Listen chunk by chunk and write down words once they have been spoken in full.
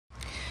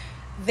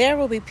There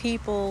will be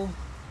people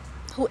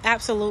who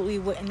absolutely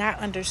would not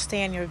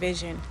understand your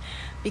vision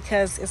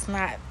because it's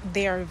not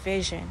their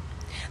vision.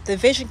 The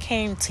vision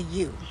came to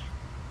you.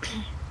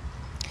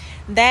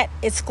 That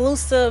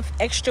exclusive,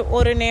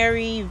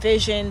 extraordinary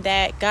vision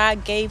that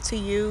God gave to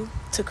you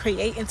to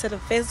create into the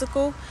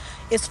physical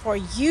is for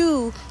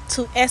you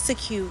to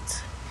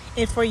execute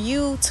and for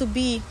you to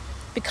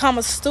become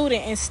a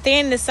student and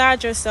stand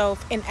inside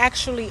yourself and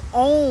actually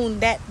own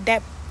that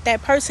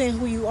person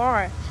who you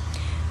are.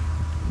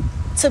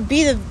 To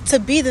be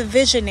the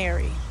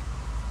visionary.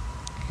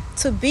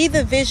 To be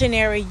the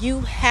visionary,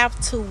 you have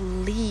to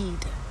lead.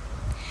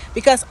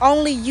 Because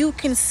only you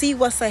can see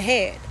what's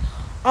ahead.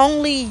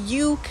 Only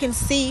you can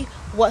see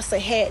what's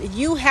ahead.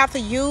 You have to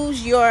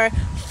use your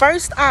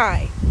first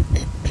eye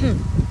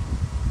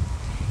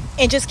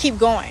and just keep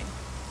going.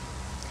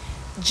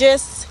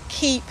 Just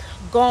keep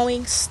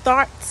going.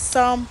 Start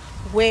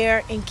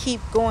somewhere and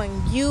keep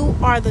going. You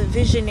are the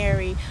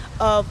visionary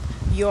of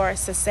your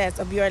success,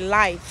 of your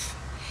life.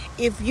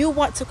 If you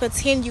want to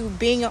continue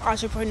being an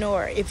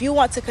entrepreneur, if you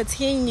want to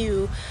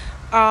continue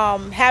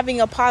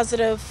having a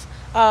positive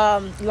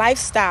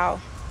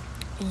lifestyle,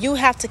 you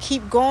have to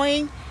keep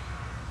going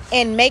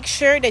and make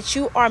sure that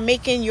you are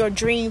making your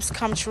dreams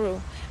come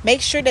true.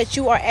 Make sure that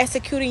you are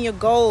executing your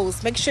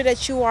goals. Make sure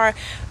that you are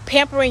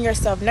pampering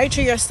yourself,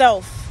 nurture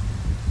yourself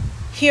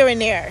here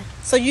and there,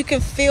 so you can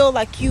feel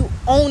like you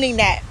owning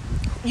that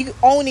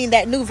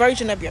new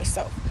version of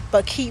yourself.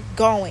 But keep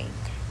going.